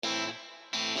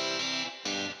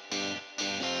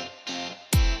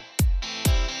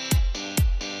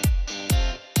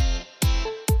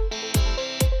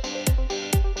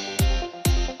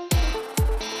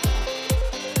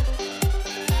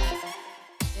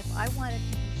I wanted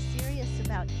to be serious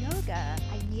about yoga,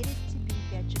 I needed to be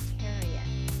vegetarian.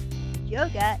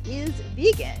 Yoga is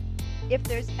vegan. If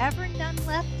there's ever none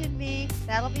left in me,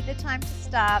 that'll be the time to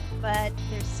stop, but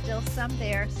there's still some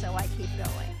there, so I keep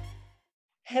going.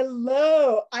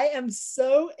 Hello, I am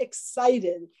so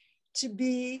excited to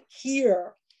be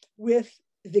here with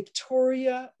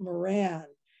Victoria Moran.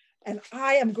 And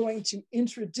I am going to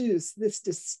introduce this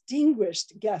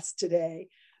distinguished guest today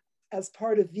as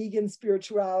part of Vegan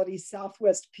Spirituality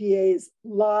Southwest PA's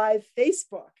live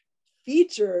Facebook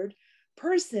featured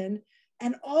person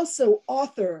and also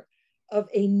author of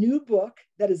a new book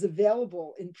that is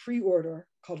available in pre-order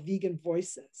called Vegan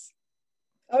Voices.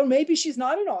 Oh, maybe she's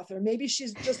not an author. Maybe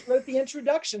she's just wrote the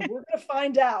introduction. We're going to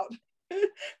find out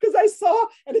because I saw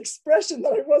an expression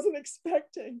that I wasn't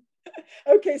expecting.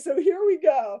 Okay, so here we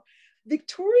go.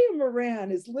 Victoria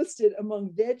Moran is listed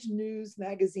among Veg News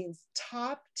magazine's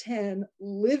top 10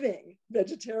 living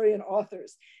vegetarian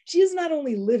authors. She is not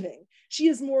only living, she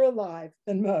is more alive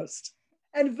than most,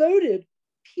 and voted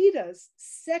PETA's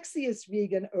sexiest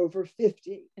vegan over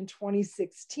 50 in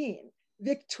 2016.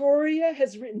 Victoria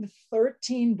has written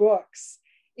 13 books,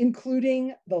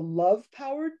 including The Love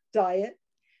Powered Diet,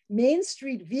 Main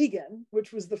Street Vegan,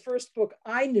 which was the first book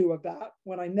I knew about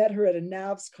when I met her at a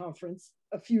NAVS conference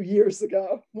a few years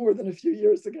ago, more than a few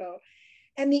years ago,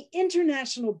 and the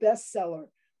international bestseller,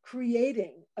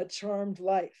 Creating a Charmed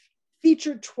Life.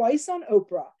 Featured twice on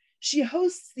Oprah, she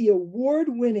hosts the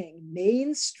award-winning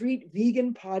Main Street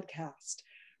Vegan podcast,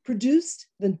 produced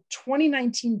the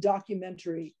 2019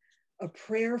 documentary, A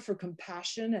Prayer for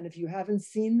Compassion. And if you haven't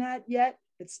seen that yet,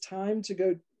 it's time to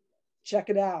go check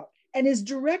it out. And is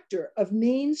director of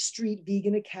Main Street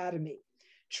Vegan Academy,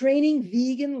 training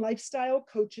vegan lifestyle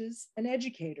coaches and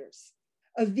educators.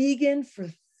 A vegan for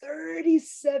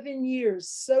 37 years.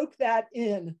 Soak that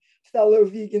in, fellow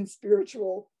vegan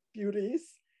spiritual beauties.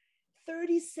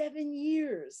 37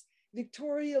 years.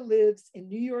 Victoria lives in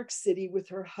New York City with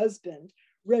her husband,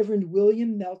 Reverend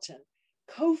William Melton,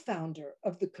 co-founder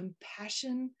of the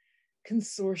Compassion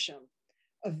Consortium,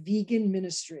 a vegan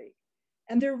ministry,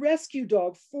 and their rescue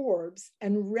dog, Forbes,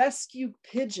 and rescue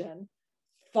pigeon,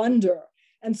 Thunder.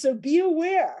 And so be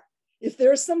aware, if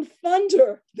there's some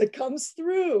thunder that comes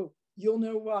through, you'll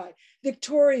know why.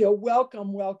 Victoria,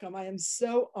 welcome, welcome. I am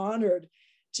so honored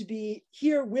to be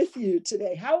here with you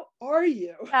today. How are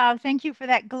you? Thank you for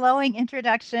that glowing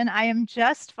introduction. I am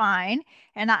just fine,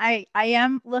 and I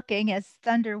am looking as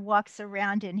Thunder walks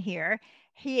around in here.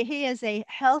 He is a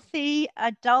healthy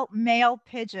adult male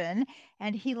pigeon,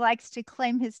 and he likes to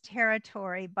claim his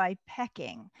territory by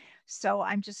pecking. So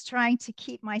I'm just trying to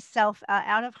keep myself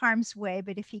out of harm's way.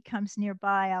 But if he comes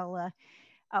nearby,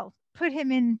 I'll put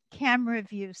him in camera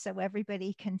view so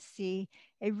everybody can see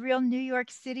a real New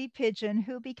York City pigeon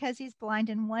who, because he's blind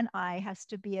in one eye, has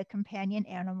to be a companion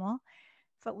animal,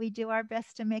 but we do our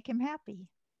best to make him happy.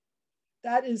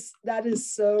 That's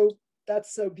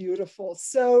so beautiful.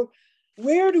 So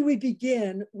where do we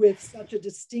begin with such a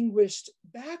distinguished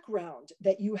background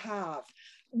that you have?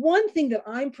 One thing that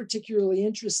I'm particularly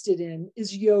interested in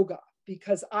is yoga,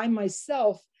 because I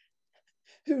myself,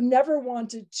 who never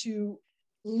wanted to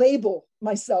label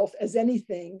myself as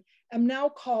anything, am now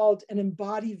called an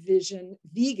embodied vision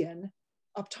vegan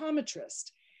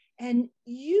optometrist. And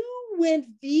you went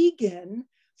vegan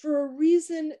for a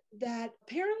reason that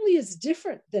apparently is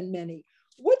different than many.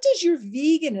 What does your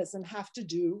veganism have to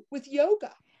do with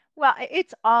yoga? Well,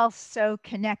 it's all so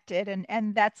connected, and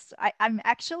I'm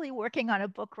actually working on a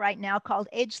book right now called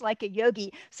Age Like a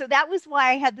Yogi. So that was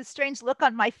why I had the strange look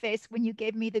on my face when you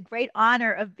gave me the great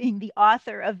honor of being the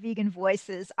author of Vegan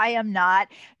Voices. I am not.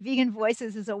 Vegan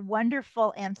Voices is a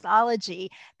wonderful anthology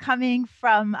coming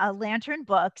from Lantern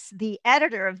Books. The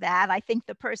editor of that, I think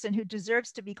the person who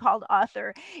deserves to be called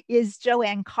author, is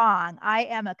Joanne Kong. I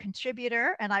am a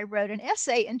contributor, and I wrote an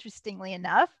essay, interestingly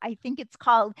enough. I think it's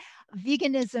called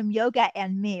Veganism, Yoga,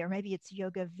 and Me, or maybe it's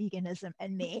Yoga, Veganism,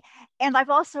 and Me. And I've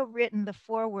also written the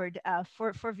foreword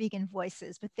for Vegan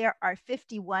Voices, but there are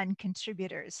 51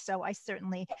 contributors. So I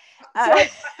certainly. So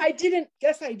I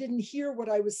didn't hear what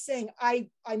I was saying. I'm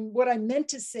what I meant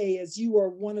to say is you are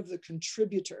one of the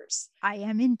contributors. I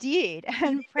am indeed,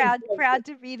 and proud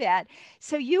to be that.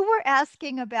 So you were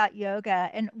asking about yoga,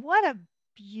 and what a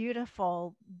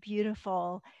beautiful,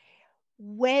 beautiful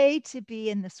way to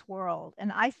be in this world.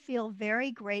 And I feel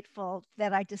very grateful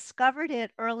that I discovered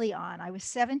it early on. I was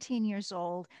 17 years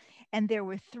old, and there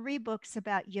were 3 books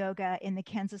about yoga in the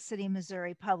Kansas City,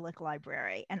 Missouri Public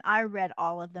Library. And I read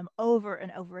all of them over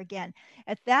and over again.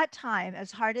 At that time,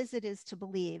 as hard as it is to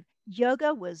believe,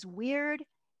 yoga was weird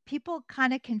people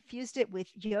kind of confused it with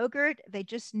yogurt. They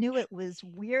just knew it was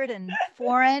weird and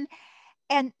foreign.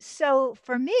 And so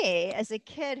for me, as a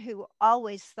kid who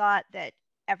always thought that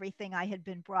everything I had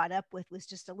been brought up with was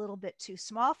just a little bit too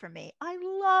small for me, I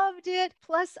loved it.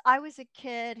 Plus, I was a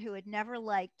kid who had never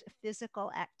liked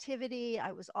physical activity.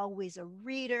 I was always a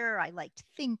reader. I liked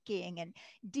thinking and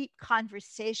deep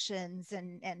conversations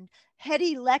and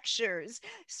heady lectures.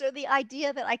 So the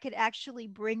idea that I could actually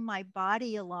bring my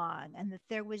body along and that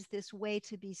there was this way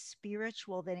to be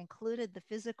spiritual that included the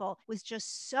physical was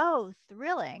just so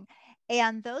thrilling.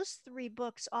 And those three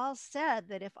books all said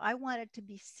that if I wanted to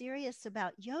be serious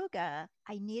about yoga,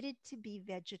 I needed to be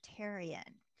vegetarian.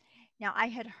 Now, I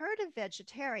had heard of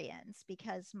vegetarians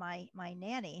because my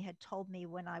nanny had told me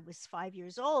when I was 5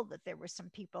 years old that there were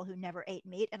some people who never ate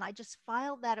meat. And I just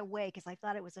filed that away because I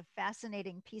thought it was a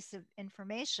fascinating piece of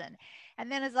information.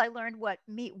 And then as I learned what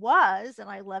meat was and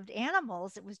I loved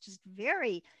animals, it was just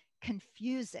very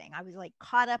confusing. I was like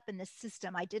caught up in the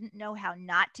system. I didn't know how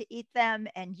not to eat them.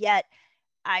 And yet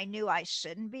I knew I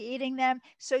shouldn't be eating them.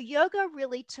 So yoga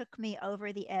really took me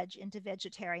over the edge into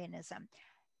vegetarianism.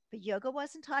 But yoga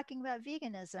wasn't talking about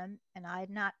veganism, and I had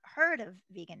not heard of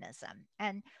veganism.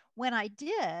 And when I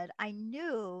did, I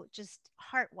knew just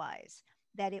heart wise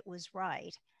that it was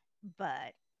right.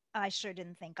 But I sure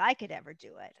didn't think I could ever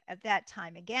do it. At that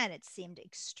time, again, it seemed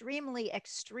extremely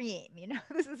extreme. You know,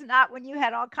 this is not when you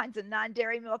had all kinds of non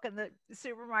dairy milk in the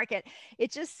supermarket.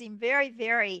 It just seemed very,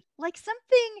 very like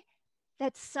something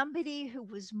that somebody who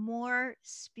was more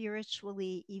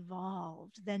spiritually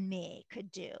evolved than me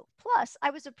could do. Plus, I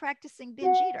was a practicing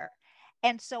binge eater.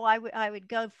 And so I would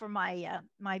go for my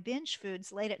binge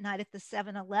foods late at night at the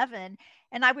 7-Eleven,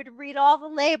 and I would read all the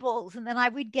labels, and then I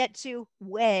would get to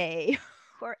whey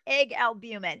or egg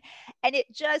albumin, and it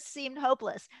just seemed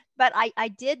hopeless. But I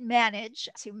did manage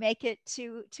to make it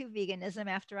to veganism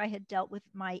after I had dealt with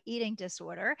my eating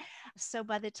disorder. So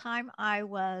by the time I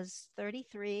was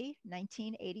 33,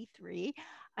 1983,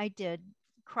 I did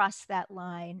cross that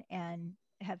line and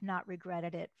have not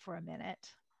regretted it for a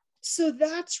minute. So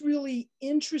that's really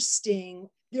interesting.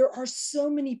 There are so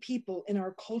many people in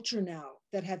our culture now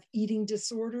that have eating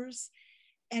disorders,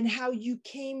 and how you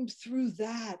came through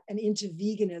that and into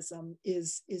veganism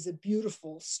is a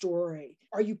beautiful story.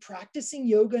 Are you practicing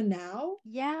yoga now?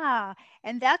 Yeah.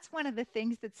 And that's one of the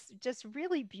things that's just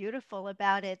really beautiful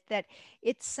about it, that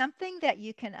it's something that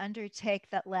you can undertake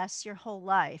that lasts your whole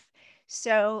life.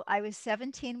 So I was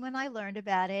 17 when I learned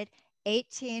about it.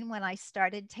 18 when I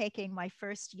started taking my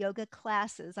first yoga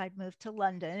classes. I'd moved to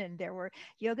London and there were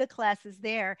yoga classes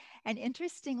there. And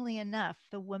interestingly enough,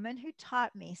 the woman who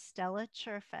taught me, Stella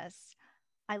Cherfas,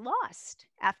 I lost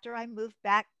after I moved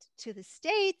back to the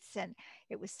States. And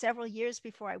it was several years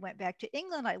before I went back to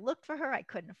England. I looked for her, I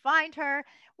couldn't find her.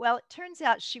 Well, it turns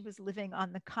out she was living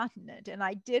on the continent, and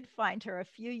I did find her a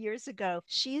few years ago.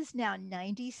 She is now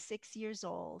 96 years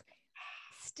old,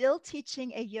 still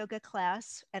teaching a yoga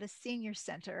class at a senior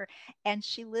center, and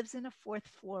she lives in a fourth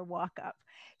floor walk up.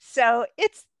 So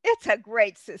it's a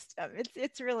great system.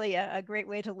 It's really a great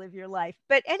way to live your life.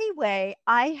 But anyway,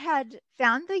 I had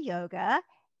found the yoga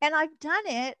and I've done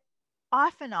it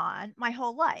off and on my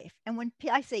whole life. And when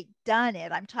I say done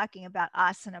it, I'm talking about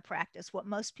asana practice, what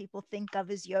most people think of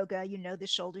as yoga, you know, the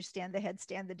shoulder stand, the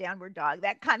headstand, the downward dog,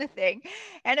 that kind of thing.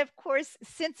 And of course,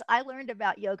 since I learned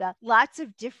about yoga, lots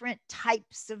of different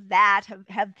types of that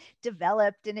have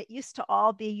developed. And it used to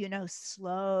all be, you know,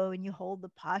 slow and you hold the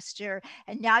posture.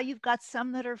 And now you've got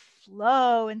some that are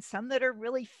flow and some that are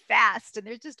really fast. And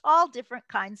there's just all different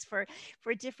kinds for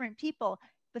different people.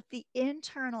 But the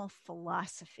internal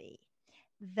philosophy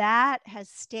that has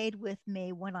stayed with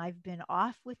me when I've been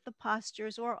off with the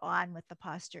postures or on with the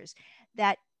postures.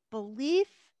 That belief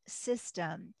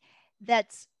system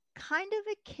that's kind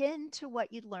of akin to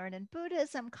what you'd learn in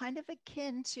Buddhism, kind of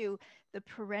akin to the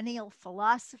perennial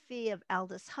philosophy of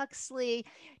Aldous Huxley,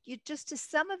 you just to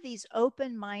some of these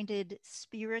open-minded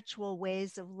spiritual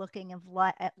ways of looking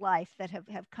at life that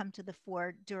have come to the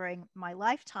fore during my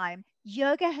lifetime.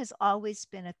 Yoga has always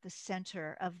been at the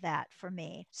center of that for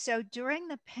me. So during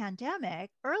the pandemic,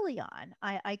 early on,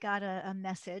 I got a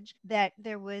message that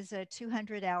there was a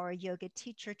 200-hour yoga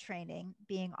teacher training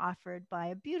being offered by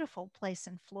a beautiful place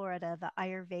in Florida, the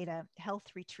Ayurveda Health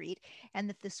Retreat, and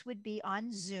that this would be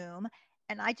on Zoom.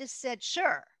 And I just said,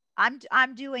 sure,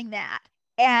 I'm doing that.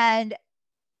 And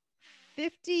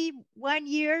 51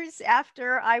 years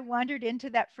after I wandered into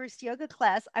that first yoga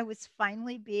class, I was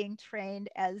finally being trained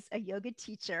as a yoga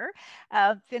teacher.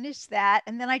 Finished that,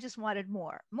 and then I just wanted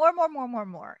more, more, more, more, more,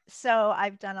 more. So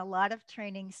I've done a lot of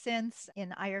training since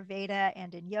in Ayurveda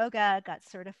and in yoga, got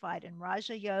certified in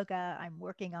Raja Yoga. I'm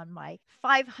working on my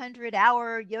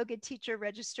 500-hour yoga teacher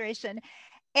registration.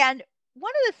 And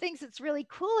one of the things that's really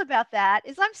cool about that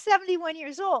is I'm 71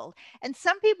 years old. And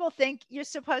some people think you're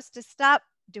supposed to stop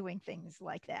doing things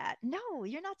like that. No,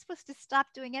 you're not supposed to stop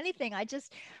doing anything. I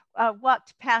just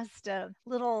walked past a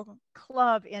little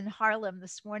club in Harlem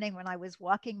this morning when I was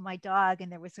walking my dog, and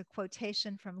there was a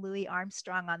quotation from Louis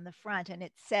Armstrong on the front, and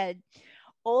it said,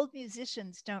 "Old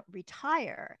musicians don't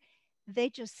retire, they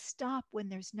just stop when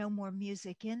there's no more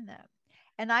music in them."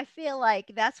 And I feel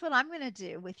like that's what I'm going to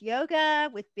do with yoga,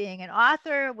 with being an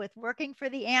author, with working for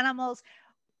the animals.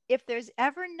 If there's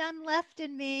ever none left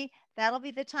in me, that'll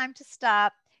be the time to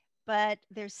stop. But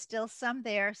there's still some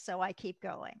there, so I keep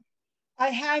going. I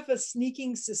have a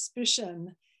sneaking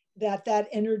suspicion that that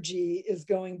energy is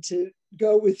going to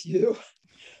go with you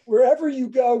wherever you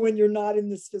go when you're not in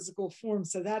this physical form.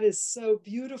 So that is so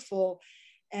beautiful.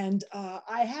 And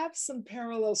I have some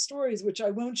parallel stories, which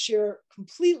I won't share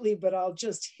completely, but I'll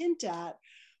just hint at,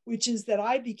 which is that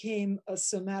I became a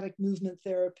somatic movement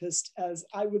therapist as,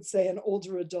 I would say, an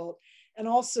older adult. And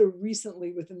also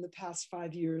recently, within the past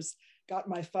 5 years, got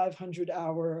my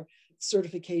 500-hour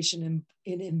certification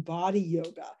in embody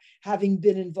yoga, having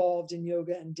been involved in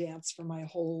yoga and dance for my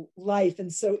whole life.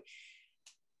 And so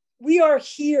we are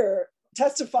here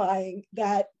testifying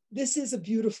that this is a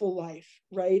beautiful life,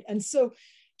 right? And so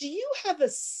do you have a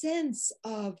sense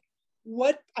of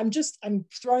what, I'm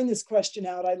throwing this question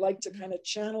out. I like to kind of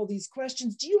channel these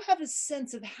questions. Do you have a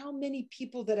sense of how many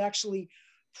people that actually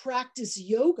practice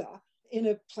yoga in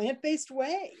a plant-based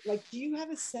way? Like, do you have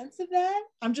a sense of that?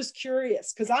 I'm just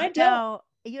curious because I don't. No,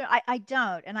 I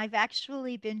don't. And I've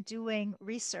actually been doing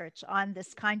research on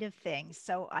this kind of thing.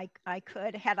 So I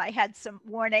could, had I had some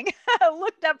warning,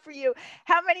 looked up for you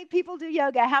how many people do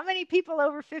yoga, how many people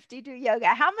over 50 do yoga,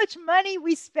 how much money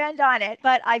we spend on it.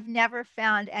 But I've never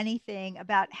found anything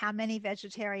about how many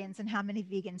vegetarians and how many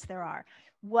vegans there are.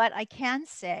 What I can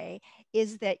say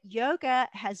is that yoga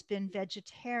has been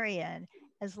vegetarian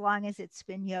as long as it's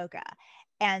been yoga.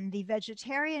 And the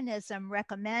vegetarianism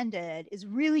recommended is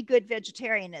really good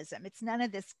vegetarianism. It's none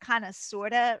of this kind of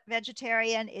sort of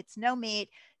vegetarian. It's no meat,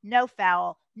 no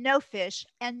fowl, no fish,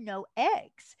 and no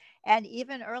eggs. And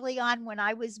even early on when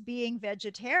I was being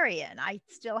vegetarian, I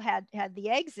still had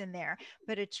the eggs in there,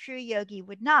 but a true yogi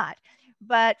would not.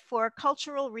 But for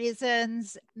cultural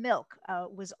reasons, milk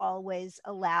was always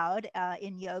allowed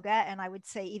in yoga, and I would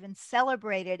say even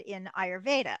celebrated in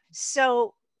Ayurveda.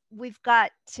 So we've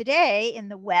got today in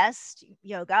the West,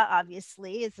 yoga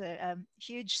obviously is a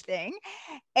huge thing.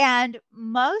 And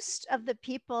most of the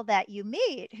people that you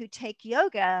meet who take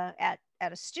yoga at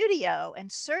a studio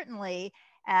and certainly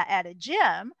at a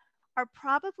gym are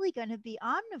probably going to be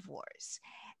omnivores.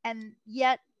 And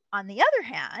yet, on the other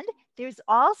hand, there's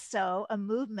also a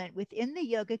movement within the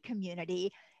yoga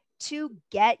community to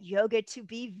get yoga to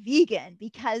be vegan,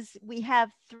 because we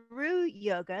have through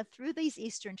yoga, through these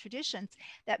Eastern traditions,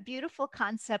 that beautiful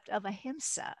concept of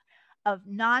ahimsa, of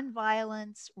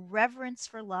nonviolence, reverence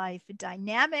for life,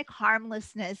 dynamic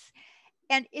harmlessness.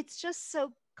 And it's just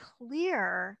so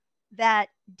clear that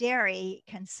dairy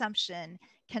consumption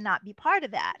cannot be part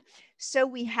of that. So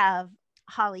we have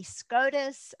Holly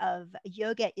Scotus of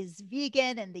Yoga is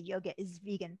Vegan and the Yoga is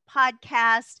Vegan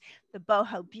podcast. The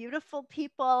Boho Beautiful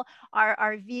people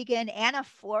are vegan. Anna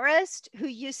Forrest, who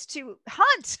used to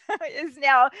hunt, is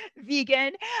now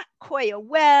vegan. Koya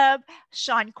Webb,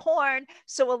 Sean Korn.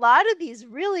 So a lot of these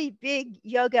really big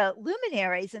yoga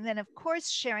luminaries. And then, of course,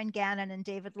 Sharon Gannon and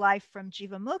David Life from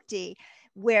Jivamukti,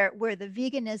 where the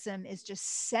veganism is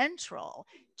just central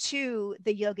to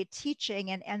the yoga teaching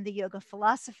and the yoga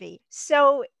philosophy.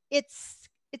 So it's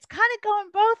kind of going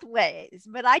both ways,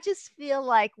 but I just feel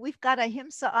like we've got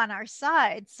ahimsa on our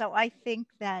side. So I think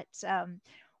that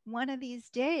one of these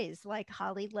days, like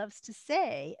Holly loves to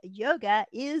say, yoga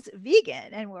is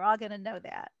vegan, and we're all going to know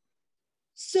that.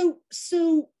 So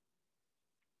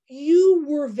you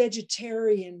were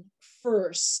vegetarian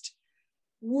first.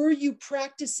 Were you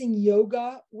practicing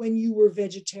yoga when you were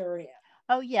vegetarian?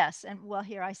 Oh, yes. And well,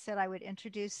 here I said I would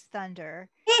introduce Thunder.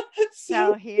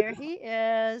 So here he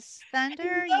is.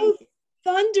 Thunder.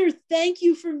 Thunder, thank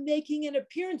you for making an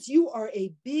appearance. You are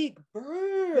a big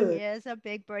bird. He is a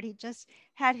big bird. He just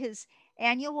had his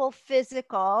annual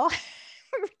physical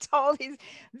told he's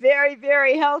very,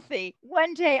 very healthy.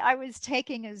 One day I was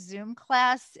taking a Zoom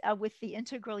class with the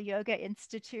Integral Yoga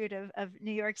Institute of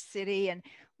New York City, and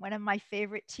one of my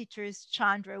favorite teachers,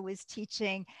 Chandra, was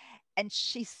teaching, and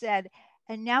she said,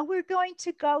 and now we're going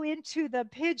to go into the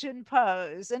pigeon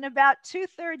pose. And about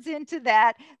 2/3 into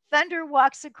that, Thunder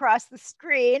walks across the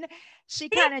screen. She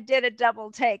kind of did a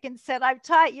double take and said, I've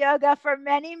taught yoga for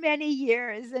many, many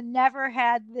years and never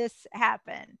had this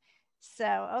happen.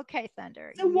 So, okay,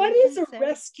 Thunder, So, what you is can a say.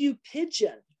 rescue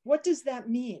pigeon? What does that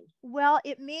mean? Well,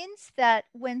 it means that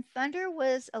when Thunder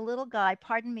was a little guy,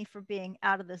 pardon me for being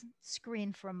out of the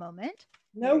screen for a moment.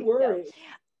 No There you go. worries.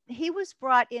 He was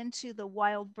brought into the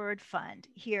Wild Bird Fund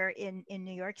here in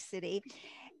New York City.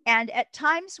 And at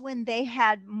times when they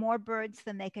had more birds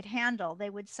than they could handle, they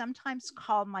would sometimes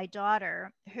call my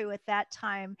daughter, who at that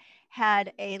time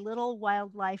had a little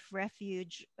wildlife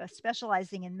refuge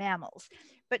specializing in mammals,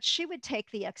 but she would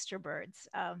take the extra birds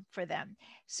for them.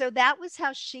 So that was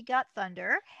how she got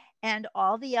Thunder. And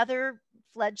all the other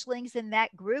fledglings in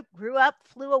that group grew up,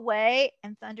 flew away,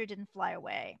 and Thunder didn't fly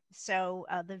away. So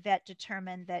the vet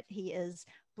determined that he is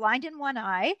blind in one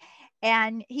eye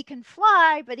and he can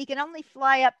fly, but he can only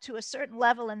fly up to a certain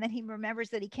level, and then he remembers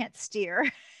that he can't steer.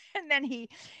 And then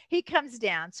he comes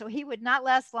down. So he would not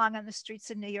last long on the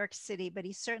streets of New York City, but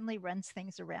he certainly runs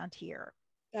things around here.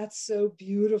 That's so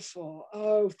beautiful.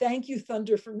 Oh, thank you,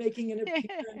 Thunder, for making an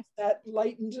appearance that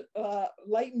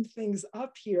lightened things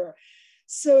up here.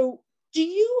 So, do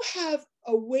you have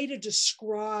a way to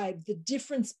describe the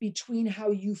difference between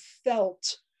how you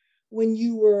felt when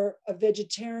you were a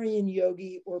vegetarian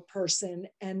yogi or person,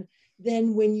 and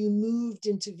then when you moved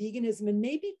into veganism, and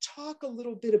maybe talk a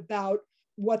little bit about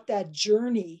what that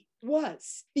journey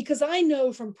was? Because I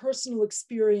know from personal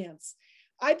experience,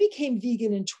 I became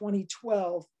vegan in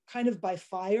 2012, kind of by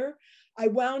fire. I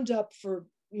wound up for,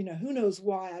 who knows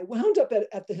why, I wound up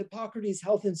at the Hippocrates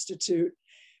Health Institute.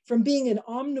 From being an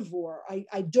omnivore,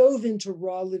 I dove into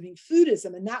raw living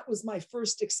foodism, and that was my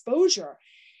first exposure.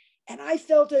 And I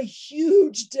felt a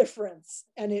huge difference.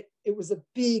 And it was a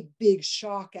big, big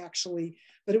shock, actually,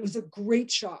 but it was a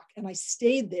great shock. And I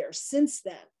stayed there since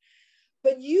then.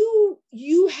 But you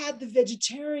had the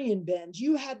vegetarian bend,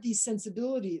 you had these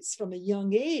sensibilities from a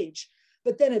young age,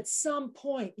 but then at some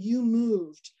point you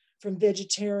moved from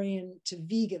vegetarian to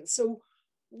vegan. So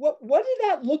what did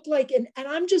that look like? And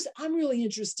I'm really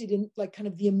interested in like kind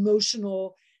of the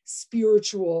emotional,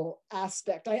 spiritual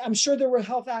aspect. I'm sure there were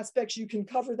health aspects. You can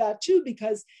cover that too,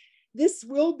 because this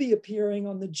will be appearing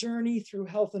on the Journey Through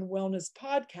Health and Wellness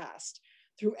podcast,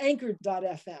 through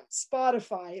Anchor.fm,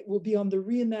 Spotify. It will be on the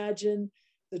Reimagine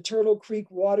the Turtle Creek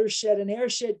Watershed and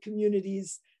Airshed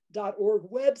Communities.org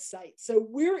website. So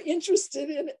we're interested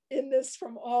in this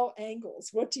from all angles.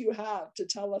 What do you have to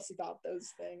tell us about those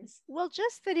things? Well,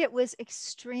 just that it was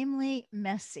extremely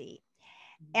messy.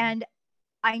 And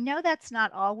I know that's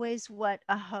not always what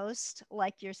a host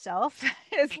like yourself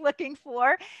is looking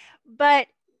for, but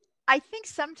I think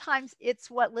sometimes it's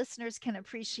what listeners can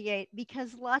appreciate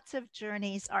because lots of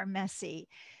journeys are messy.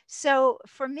 So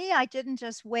for me, I didn't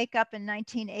just wake up in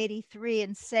 1983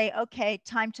 and say, okay,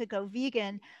 time to go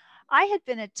vegan. I had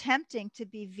been attempting to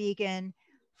be vegan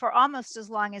for almost as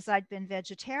long as I'd been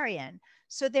vegetarian.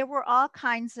 So there were all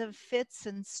kinds of fits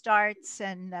and starts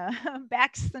and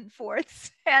backs and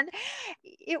forths, and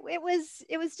it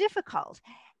was difficult.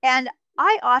 And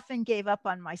I often gave up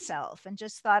on myself and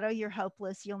just thought, oh, you're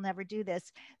hopeless. You'll never do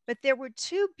this. But there were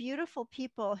two beautiful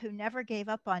people who never gave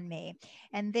up on me.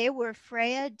 And they were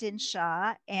Freya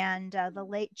Dinshaw and the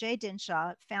late Jay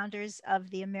Dinshaw, founders of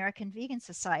the American Vegan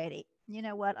Society. You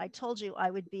know what? I told you I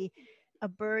would be a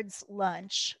bird's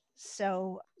lunch.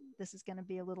 So this is going to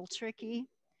be a little tricky.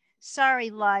 Sorry,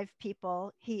 live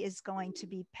people. He is going to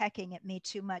be pecking at me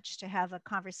too much to have a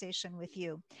conversation with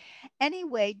you.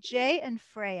 Anyway, Jay and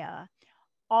Freya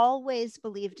always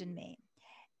believed in me,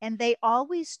 and they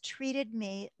always treated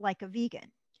me like a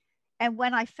vegan. And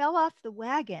when I fell off the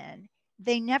wagon,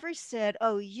 they never said,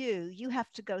 oh, you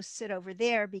have to go sit over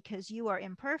there because you are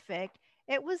imperfect.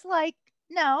 It was like,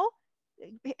 no,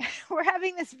 we're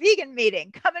having this vegan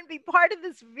meeting. Come and be part of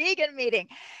this vegan meeting.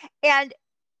 And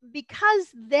because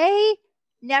they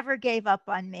never gave up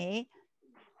on me,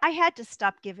 I had to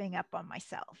stop giving up on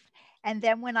myself. And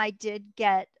then when I did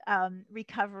get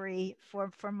recovery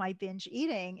for my binge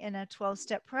eating in a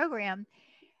 12-step program,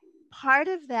 part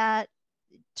of that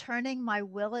turning my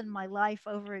will and my life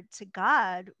over to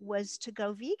God was to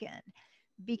go vegan.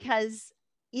 Because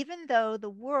even though the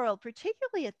world,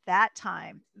 particularly at that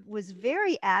time, was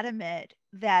very adamant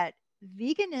that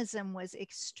veganism was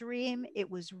extreme, it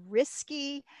was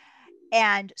risky,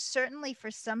 And certainly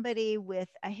for somebody with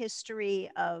a history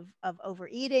of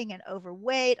overeating and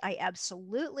overweight, I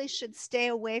absolutely should stay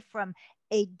away from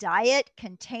a diet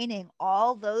containing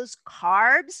all those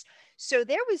carbs. So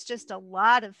there was just a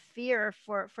lot of fear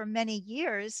for many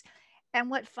years. And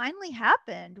what finally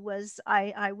happened was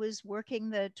I was working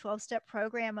the 12-step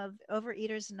program of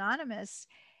Overeaters Anonymous,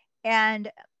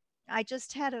 and I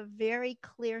just had a very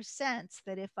clear sense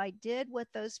that if I did what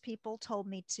those people told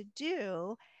me to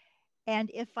do,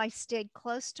 and if I stayed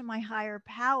close to my higher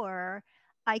power,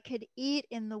 I could eat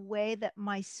in the way that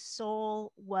my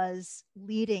soul was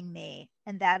leading me.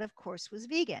 And that, of course, was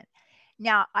vegan.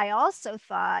 Now, I also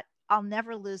thought I'll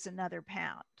never lose another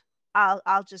pound.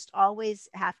 I'll just always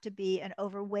have to be an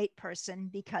overweight person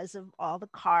because of all the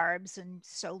carbs and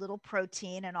so little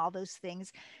protein and all those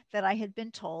things that I had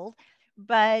been told.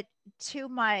 But to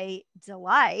my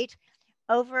delight,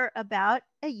 over about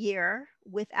a year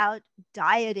without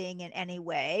dieting in any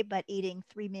way, but eating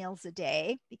 3 meals a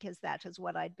day, because that is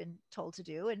what I'd been told to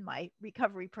do in my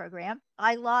recovery program,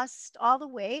 I lost all the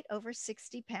weight, over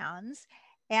 60 pounds,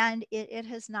 and it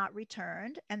has not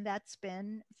returned. And that's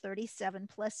been 37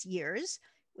 plus years,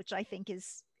 which I think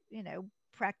is,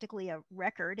 practically a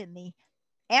record in the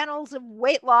annals of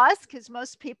weight loss, because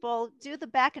most people do the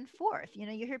back and forth. You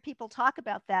hear people talk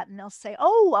about that and they'll say,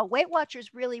 oh, a Weight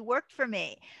Watchers really worked for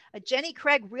me. A Jenny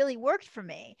Craig really worked for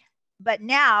me. But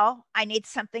now I need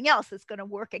something else that's going to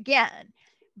work again.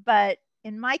 But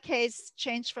in my case,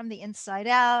 change from the inside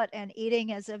out, and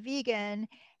eating as a vegan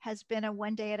has been a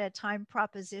one day at a time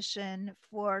proposition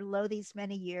for these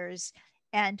many years.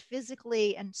 And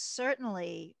physically and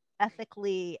certainly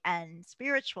ethically and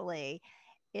spiritually,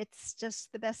 it's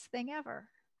just the best thing ever.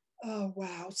 Oh,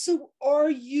 wow. So are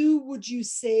you, would you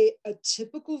say, a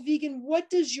typical vegan? What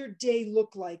does your day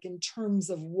look like in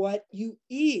terms of what you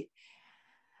eat?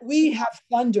 We have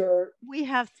thunder. We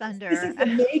have This thunder. is a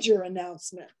major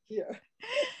announcement here.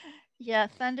 Yeah,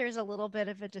 thunder is a little bit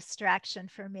of a distraction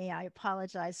for me. I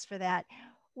apologize for that.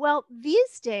 Well,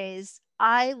 these days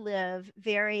I live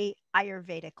very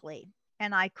Ayurvedically,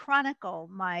 and I chronicle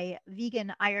my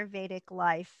vegan Ayurvedic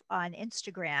life on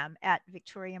Instagram at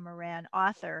Victoria Moran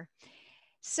Author.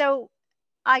 So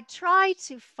I try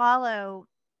to follow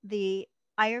the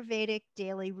Ayurvedic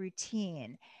daily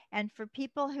routine. And for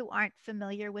people who aren't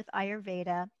familiar with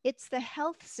Ayurveda, it's the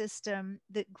health system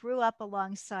that grew up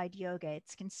alongside yoga.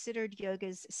 It's considered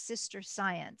yoga's sister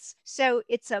science. So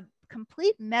it's a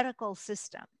complete medical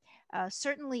system.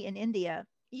 Certainly in India,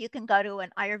 you can go to an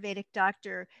Ayurvedic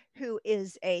doctor who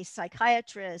is a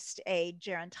psychiatrist, a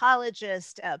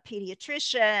gerontologist, a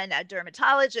pediatrician, a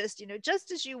dermatologist,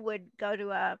 just as you would go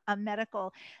to a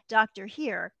medical doctor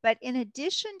here. But in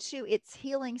addition to its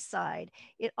healing side,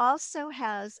 it also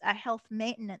has a health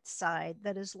maintenance side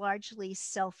that is largely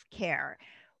self care,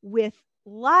 with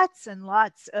lots and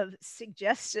lots of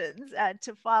suggestions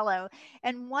to follow.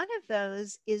 And one of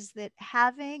those is that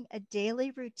having a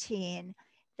daily routine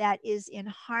that is in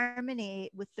harmony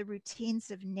with the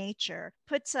routines of nature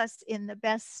puts us in the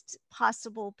best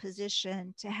possible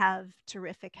position to have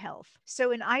terrific health.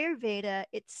 So in Ayurveda,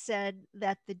 it's said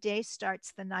that the day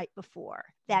starts the night before,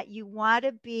 that you want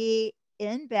to be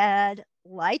in bed,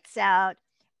 lights out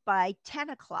by 10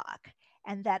 o'clock.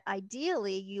 And that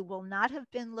ideally you will not have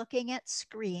been looking at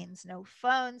screens, no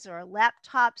phones or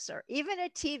laptops or even a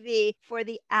TV for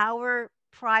the hour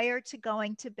prior to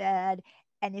going to bed.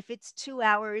 And if it's 2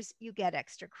 hours, you get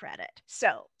extra credit.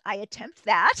 So I attempt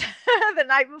that the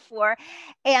night before.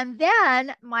 And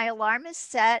then my alarm is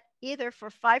set either for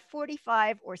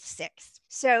 5:45 or 6.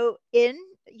 So in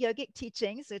yogic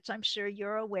teachings, which I'm sure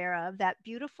you're aware of, that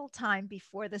beautiful time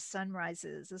before the sun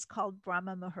rises is called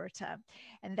Brahma Muhurta.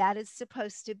 And that is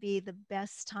supposed to be the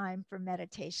best time for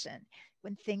meditation,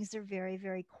 when things are very,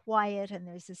 very quiet and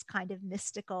there's this kind of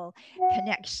mystical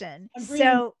connection. I'm bringing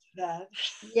So that.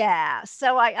 yeah,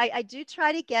 so I do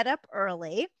try to get up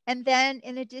early. And then,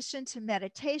 in addition to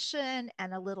meditation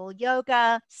and a little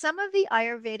yoga, some of the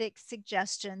Ayurvedic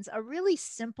suggestions, a really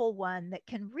simple one that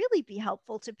can really be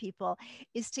helpful to people,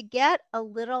 is to get a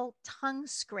little tongue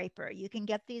scraper. You can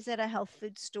get these at a health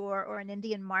food store or an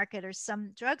Indian market or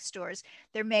some drugstores.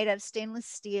 They're made of stainless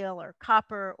steel or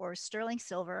copper or sterling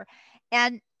silver.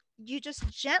 And you just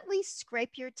gently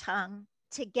scrape your tongue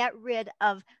to get rid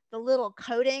of the little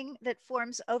coating that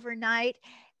forms overnight.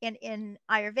 In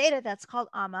Ayurveda, that's called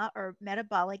ama, or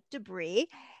metabolic debris.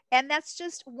 And that's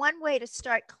just one way to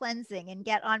start cleansing and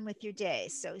get on with your day.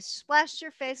 So splash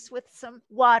your face with some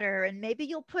water, and maybe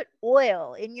you'll put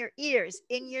oil in your ears,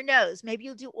 in your nose. Maybe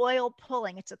you'll do oil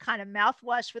pulling. It's a kind of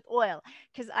mouthwash with oil,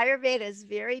 because Ayurveda is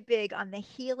very big on the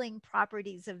healing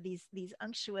properties of these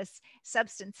unctuous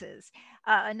substances.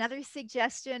 Another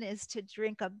suggestion is to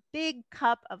drink a big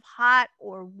cup of hot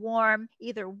or warm,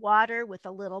 either water with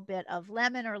a little bit of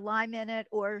lemon or lime in it,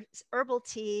 or herbal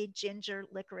tea, ginger,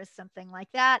 licorice, something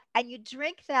like that. And you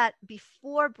drink that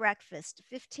before breakfast,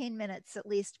 15 minutes at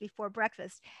least before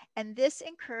breakfast. And this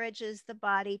encourages the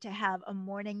body to have a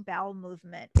morning bowel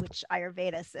movement, which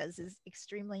Ayurveda says is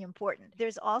extremely important.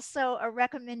 There's also a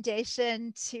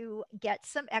recommendation to get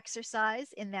some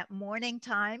exercise in that morning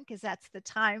time, because that's the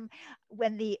time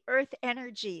when the earth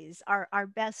energies are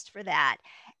best for that.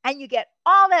 And you get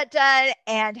all that done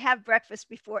and have breakfast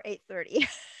before 8:30.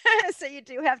 So you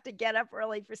do have to get up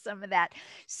early for some of that.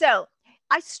 So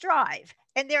I strive.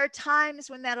 And there are times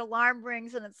when that alarm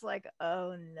rings and it's like,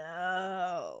 oh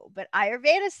no. But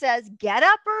Ayurveda says get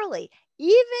up early,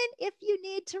 even if you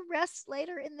need to rest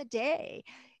later in the day.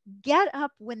 Get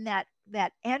up when that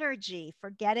energy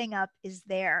for getting up is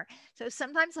there. So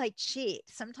sometimes I cheat.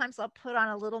 Sometimes I'll put on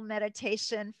a little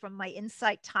meditation from my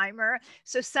Insight timer,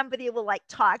 so somebody will like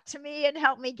talk to me and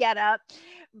help me get up.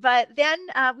 But then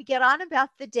we get on about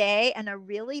the day, and a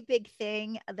really big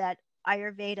thing that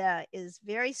Ayurveda is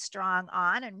very strong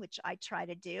on, and which I try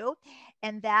to do,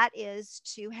 and that is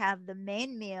to have the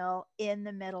main meal in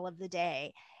the middle of the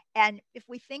day. And if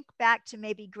we think back to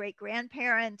maybe great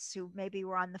grandparents who maybe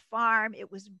were on the farm, it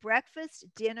was breakfast,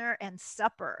 dinner, and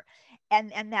supper.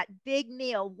 And that big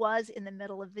meal was in the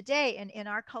middle of the day, and in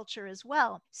our culture as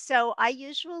well. So I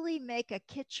usually make a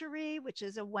khichdi, which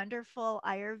is a wonderful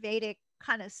Ayurvedic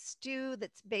kind of stew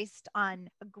that's based on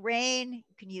a grain.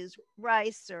 You can use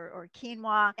rice or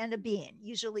quinoa and a bean,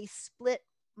 usually split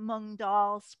mung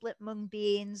dal, split mung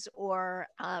beans, or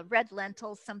red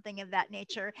lentils, something of that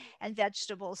nature, and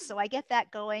vegetables. So I get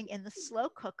that going in the slow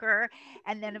cooker.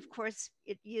 And then, of course,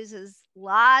 it uses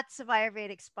lots of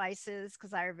Ayurvedic spices,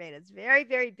 because Ayurveda is very,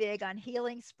 very big on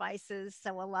healing spices.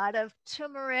 So a lot of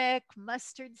turmeric,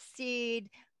 mustard seed,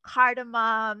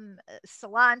 cardamom,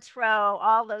 cilantro,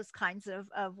 all those kinds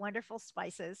of wonderful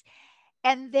spices.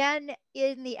 And then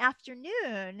in the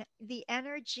afternoon, the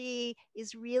energy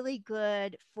is really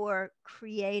good for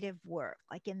creative work.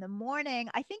 Like in the morning,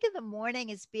 I think of the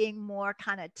morning as being more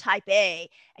kind of type A,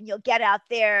 and you'll get out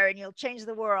there and you'll change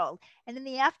the world. And in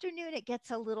the afternoon, it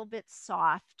gets a little bit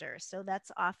softer. So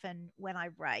that's often when I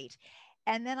write.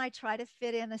 And then I try to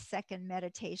fit in a second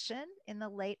meditation in the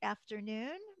late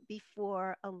afternoon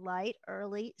before a light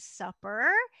early supper,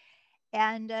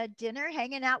 and dinner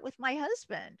hanging out with my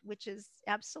husband, which is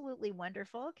absolutely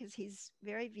wonderful because he's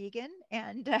very vegan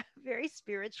and very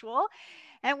spiritual,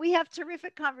 and we have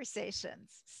terrific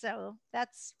conversations. So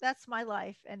that's my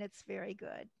life, and it's very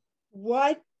good.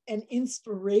 What an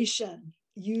inspiration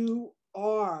you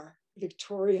are,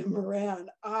 Victoria Moran.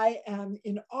 I am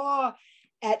in awe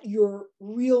at your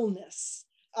realness.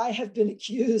 I have been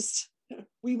accused,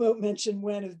 we won't mention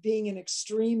when, of being an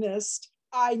extremist.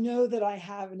 I know that I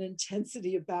have an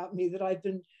intensity about me that I've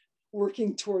been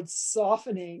working towards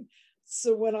softening.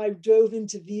 So when I dove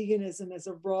into veganism as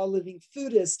a raw living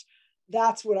foodist,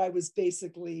 that's what I was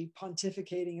basically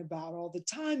pontificating about all the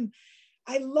time.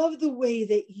 I love the way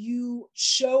that you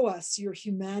show us your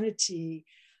humanity,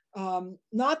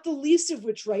 not the least of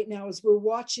which right now is we're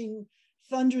watching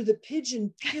Thunder the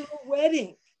Pigeon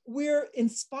pirouetting. We're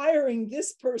inspiring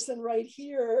this person right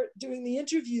here doing the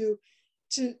interview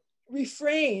to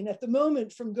refrain at the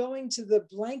moment from going to the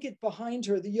blanket behind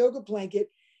her, the yoga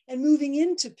blanket, and moving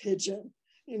into pigeon,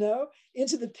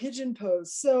 into the pigeon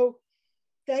pose. So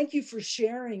thank you for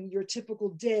sharing your typical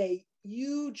day.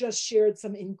 You just shared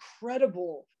some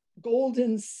incredible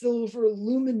golden, silver,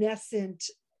 luminescent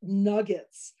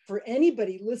nuggets for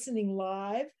anybody listening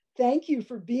live. Thank you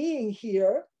for being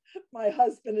here, my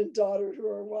husband and daughter who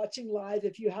are watching live.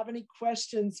 If you have any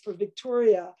questions for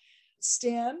Victoria,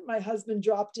 Stan, my husband,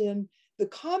 dropped in the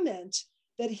comment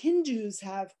that Hindus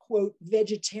have, quote,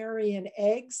 vegetarian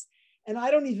eggs. And I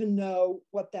don't even know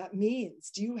what that means.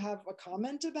 Do you have a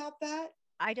comment about that?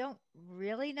 I don't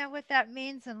really know what that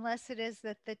means, unless it is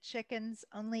that the chickens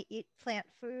only eat plant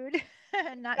food.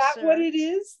 I'm not That what sure. it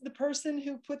is? The person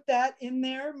who put that in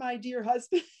there, my dear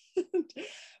husband?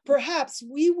 Perhaps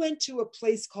we went to a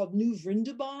place called New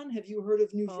Vrindaban. Have you heard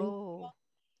of New Vrindaban? Oh,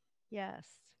 yes.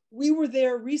 We were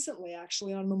there recently,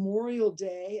 actually, on Memorial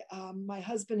Day. My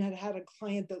husband had a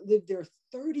client that lived there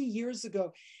 30 years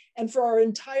ago. And for our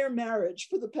entire marriage,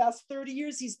 for the past 30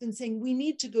 years, he's been saying, we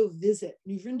need to go visit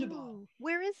New Vrindavan. Ooh,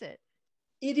 where is it?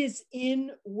 It is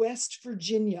in West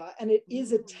Virginia, and it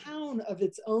is a Ooh. town of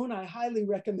its own. I highly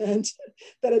recommend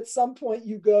that at some point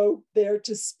you go there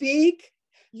to speak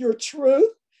your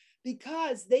truth,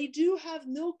 because they do have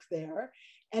milk there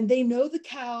and they know the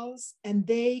cows, and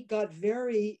they got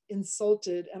very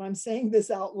insulted. And I'm saying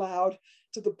this out loud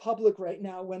to the public right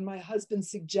now, when my husband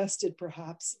suggested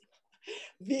perhaps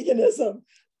veganism.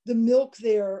 The milk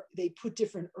there, they put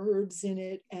different herbs in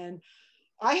it. And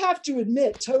I have to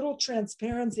admit, total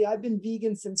transparency, I've been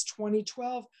vegan since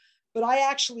 2012, but I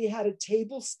actually had a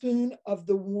tablespoon of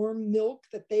the warm milk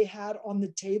that they had on the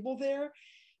table there,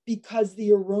 because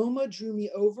the aroma drew me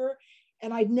over.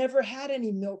 And I'd never had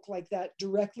any milk like that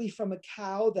directly from a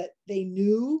cow that they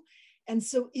knew. And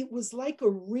so it was like a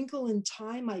wrinkle in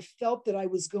time. I felt that I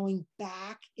was going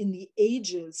back in the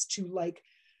ages to like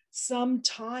some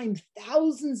time,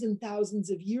 thousands and thousands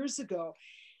of years ago.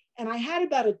 And I had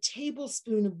about a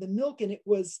tablespoon of the milk, and it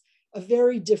was a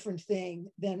very different thing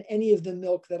than any of the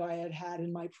milk that I had had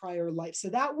in my prior life. So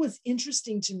that was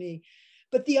interesting to me.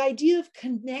 But the idea of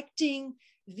connecting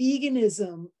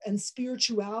veganism and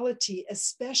spirituality,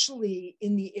 especially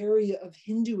in the area of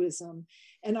Hinduism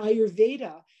and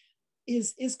Ayurveda,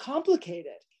 is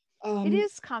complicated. It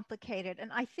is complicated.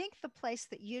 And I think the place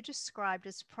that you described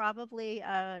is probably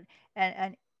an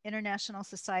International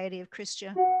Society of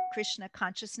Krishna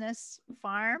Consciousness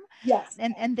farm. Yes.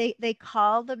 And they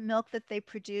call the milk that they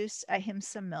produce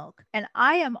ahimsa milk. And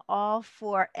I am all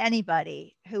for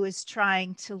anybody who is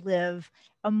trying to live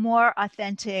a more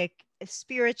authentic,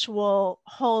 spiritual,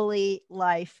 holy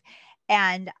life.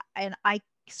 And I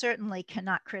certainly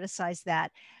cannot criticize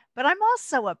that. But I'm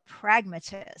also a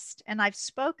pragmatist, and I've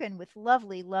spoken with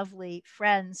lovely, lovely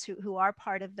friends who are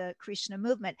part of the Krishna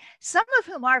movement, some of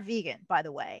whom are vegan, by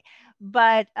the way,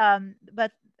 but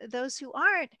those who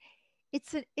aren't,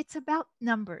 it's about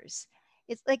numbers.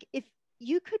 It's like if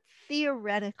you could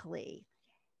theoretically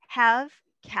have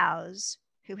cows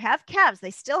who have calves,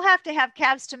 they still have to have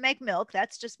calves to make milk.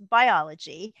 That's just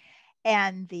biology.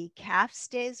 And the calf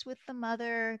stays with the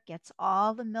mother, gets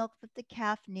all the milk that the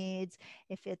calf needs.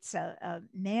 If it's a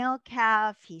male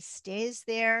calf, he stays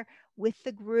there with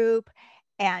the group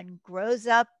and grows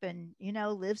up and,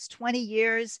 lives 20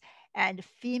 years. And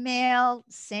female,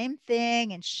 same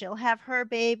thing. And she'll have her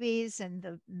babies, and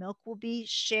the milk will be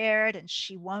shared, and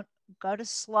she won't go to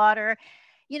slaughter.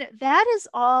 That is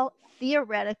all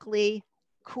theoretically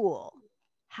cool.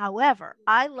 However,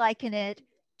 I liken it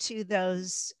to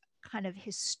those kind of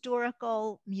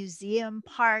historical museum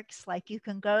parks. Like, you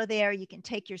can go there, you can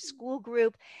take your school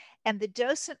group, and the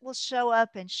docent will show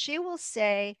up and she will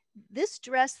say, this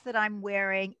dress that I'm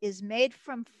wearing is made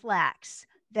from flax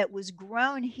that was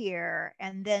grown here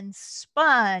and then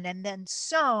spun and then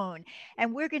sewn.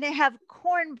 And we're going to have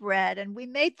cornbread, and we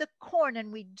made the corn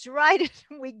and we dried it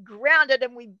and we ground it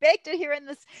and we baked it here in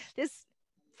this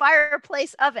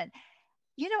fireplace oven.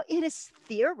 It is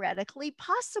theoretically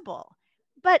possible,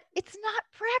 but it's not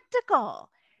practical.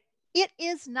 It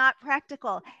is not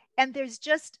practical. And there's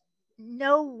just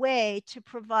no way to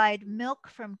provide milk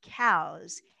from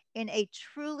cows in a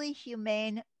truly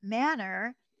humane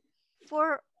manner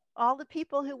for all the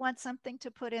people who want something to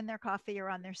put in their coffee or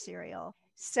on their cereal.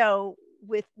 So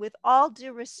with all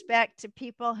due respect to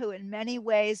people who in many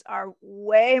ways are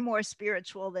way more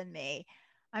spiritual than me,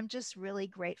 I'm just really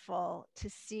grateful to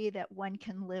see that one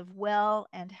can live well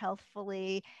and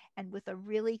healthfully and with a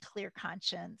really clear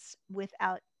conscience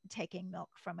without taking milk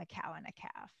from a cow and a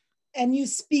calf. And you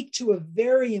speak to a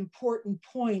very important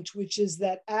point, which is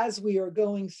that as we are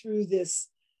going through this,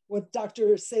 what Dr.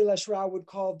 Sailesh Rao would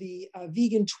call the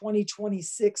vegan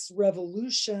 2026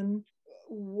 revolution,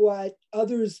 what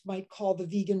others might call the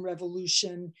vegan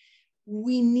revolution,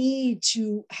 we need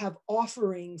to have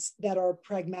offerings that are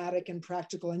pragmatic and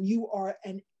practical. And you are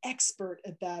an expert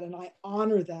at that, and I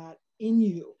honor that in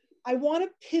you. I want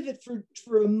to pivot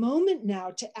for a moment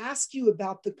now to ask you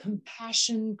about the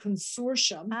Compassion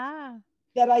Consortium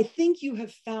that I think you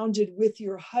have founded with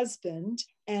your husband.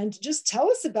 And just tell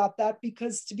us about that,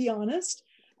 because to be honest,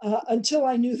 until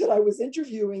I knew that I was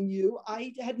interviewing you,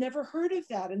 I had never heard of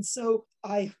that. And so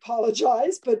I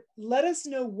apologize, but let us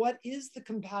know, what is the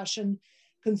Compassion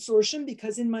Consortium?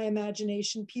 Because in my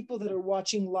imagination, people that are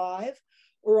watching live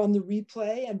or on the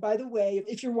replay, and by the way,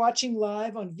 if you're watching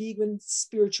live on Vegan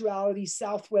Spirituality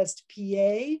Southwest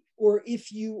PA, or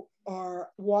if you are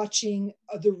watching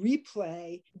the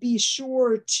replay, be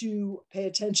sure to pay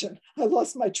attention. I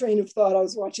lost my train of thought. I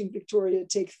was watching Victoria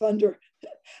take thunder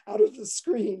out of the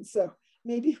screen. So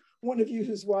maybe one of you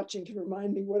who's watching can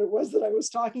remind me what it was that I was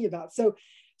talking about. So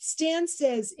Stan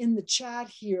says in the chat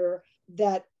here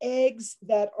that eggs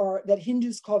that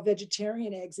Hindus call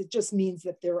vegetarian eggs, it just means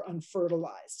that they're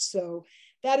unfertilized. So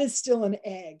that is still an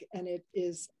egg, and it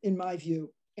is, in my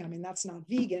view, I mean, that's not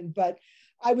vegan, but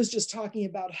I was just talking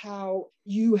about how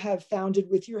you have founded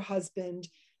with your husband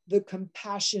the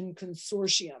Compassion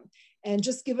Consortium. And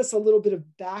just give us a little bit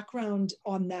of background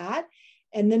on that.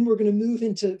 And then we're going to move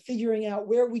into figuring out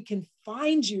where we can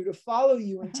find you to follow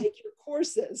you and take your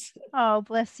courses. Oh,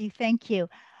 bless you. Thank you.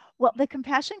 Well, the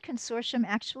Compassion Consortium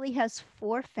actually has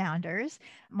 4 founders.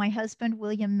 My husband,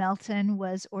 William Melton,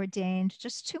 was ordained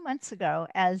just 2 months ago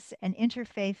as an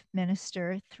interfaith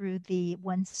minister through the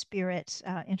One Spirit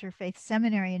Interfaith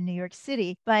Seminary in New York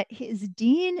City. But his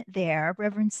dean there,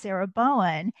 Reverend Sarah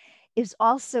Bowen, is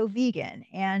also vegan.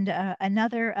 And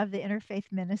another of the interfaith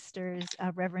ministers,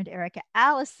 Reverend Erica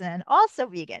Allison, also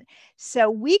vegan. So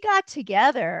we got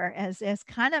together as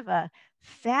kind of a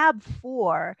Fab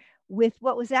Four with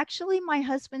what was actually my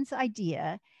husband's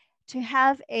idea to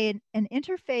have an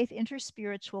interfaith,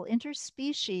 interspiritual,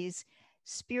 interspecies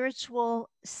spiritual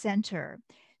center.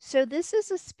 So this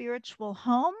is a spiritual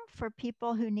home for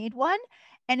people who need one.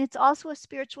 And it's also a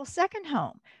spiritual second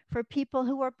home for people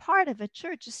who are part of a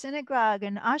church, a synagogue,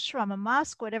 an ashram, a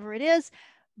mosque, whatever it is,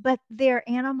 but their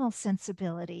animal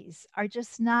sensibilities are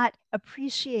just not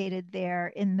appreciated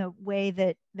there in the way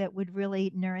that would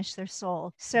really nourish their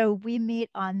soul. So we meet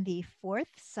on the 4th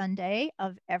Sunday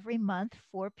of every month,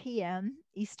 4 p.m.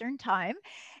 Eastern Time,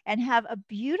 and have a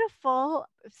beautiful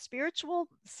spiritual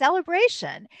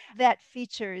celebration that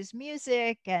features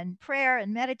music and prayer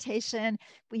and meditation.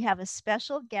 We have a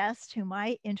special guest whom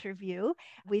I interview.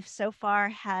 We've so far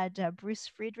had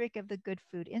Bruce Friedrich of the Good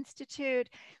Food Institute,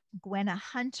 Gwenna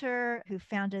Hunter, who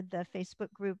founded the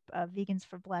Facebook group Vegans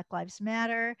for Black Lives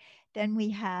Matter. Then we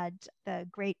had the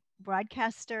great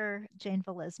broadcaster Jane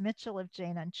Velez Mitchell of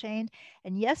Jane Unchained.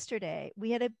 And yesterday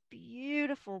we had a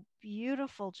beautiful,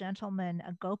 beautiful gentleman,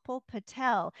 Gopal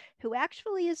Patel, who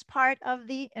actually is part of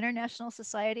the International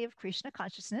Society of Krishna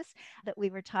Consciousness that we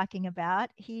were talking about.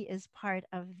 He is part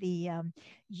of the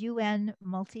UN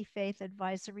Multi Faith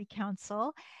Advisory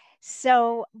Council.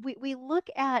 So we look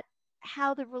at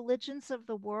how the religions of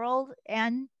the world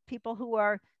and people who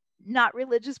are not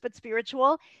religious but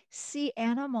spiritual see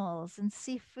animals and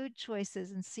see food choices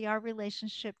and see our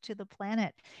relationship to the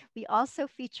planet. We also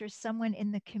feature someone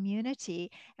in the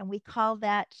community, and we call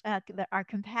that our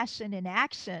Compassion in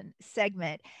Action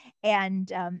segment.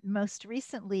 And most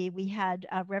recently, we had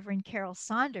Reverend Carol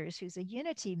Saunders, who's a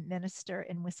Unity minister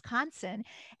in Wisconsin,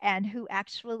 and who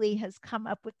actually has come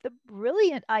up with the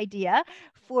brilliant idea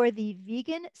for the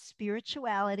Vegan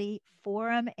Spirituality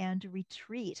Forum and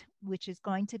Retreat, which is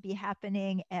going to be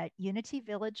happening at Unity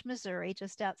Village, Missouri,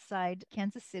 just outside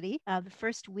Kansas City, the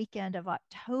first weekend of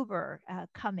October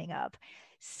coming up.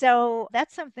 So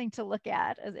that's something to look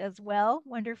at as well.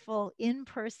 Wonderful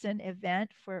in-person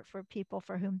event for people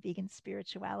for whom vegan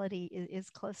spirituality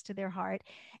is close to their heart.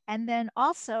 And then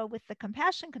also with the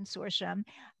Compassion Consortium,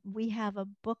 we have a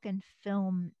book and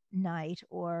film night,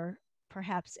 or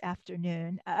perhaps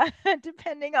afternoon,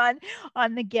 depending on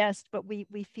the guest. But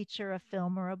we feature a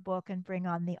film or a book and bring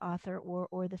on the author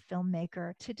or the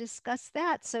filmmaker to discuss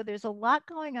that. So there's a lot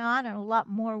going on, and a lot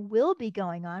more will be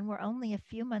going on. We're only a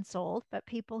few months old, but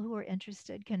people who are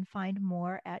interested can find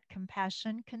more at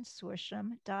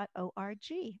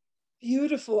compassionconsortium.org.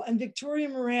 Beautiful. And Victoria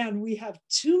Moran, we have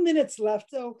 2 minutes left.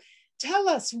 So tell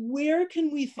us, where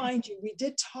can we find you? We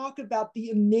did talk about the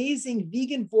amazing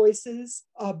Vegan Voices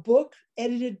book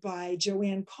edited by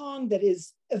Joanne Kong that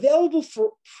is available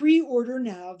for pre-order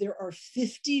now. There are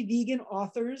 50 vegan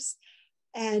authors,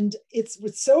 and it's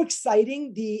so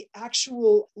exciting. The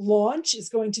actual launch is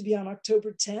going to be on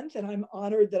October 10th, and I'm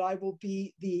honored that I will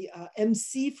be the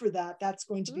MC for that. That's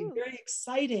going to be very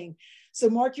exciting.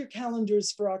 So mark your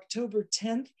calendars for October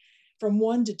 10th from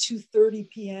 1 to 2:30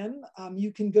 p.m.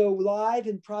 You can go live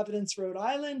in Providence, Rhode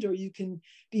Island, or you can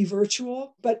be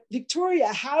virtual. But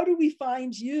Victoria, how do we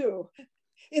find you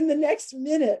in the next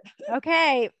minute?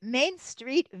 Okay,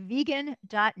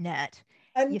 mainstreetvegan.net.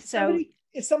 And if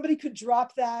somebody could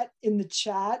drop that in the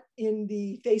chat in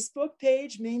the Facebook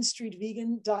page,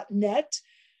 mainstreetvegan.net,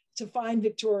 to find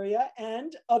Victoria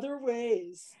and other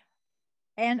ways.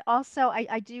 And also,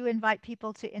 I do invite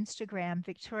people to Instagram,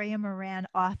 Victoria Moran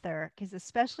Author, because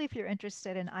especially if you're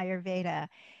interested in Ayurveda,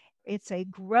 it's a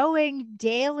growing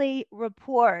daily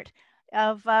report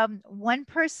of one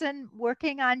person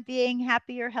working on being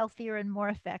happier, healthier, and more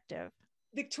effective.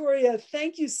 Victoria,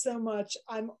 thank you so much.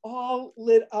 I'm all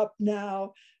lit up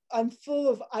now. I'm full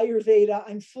of Ayurveda.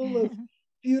 I'm full of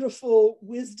beautiful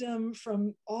wisdom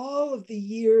from all of the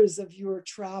years of your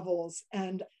travels.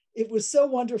 And it was so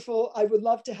wonderful. I would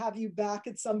love to have you back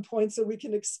at some point so we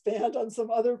can expand on some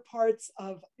other parts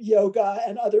of yoga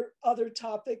and other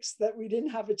topics that we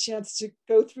didn't have a chance to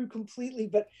go through completely.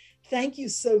 But thank you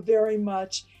so very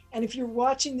much. And if you're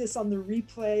watching this on the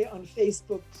replay on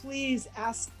Facebook, please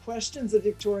ask questions of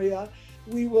Victoria.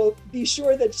 We will be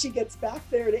sure that she gets back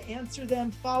there to answer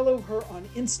them. Follow her on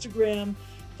Instagram,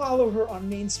 follow her on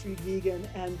Main Street Vegan,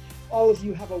 and all of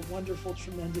you have a wonderful,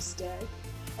 tremendous day.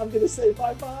 I'm going to say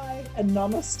bye-bye and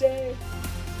namaste.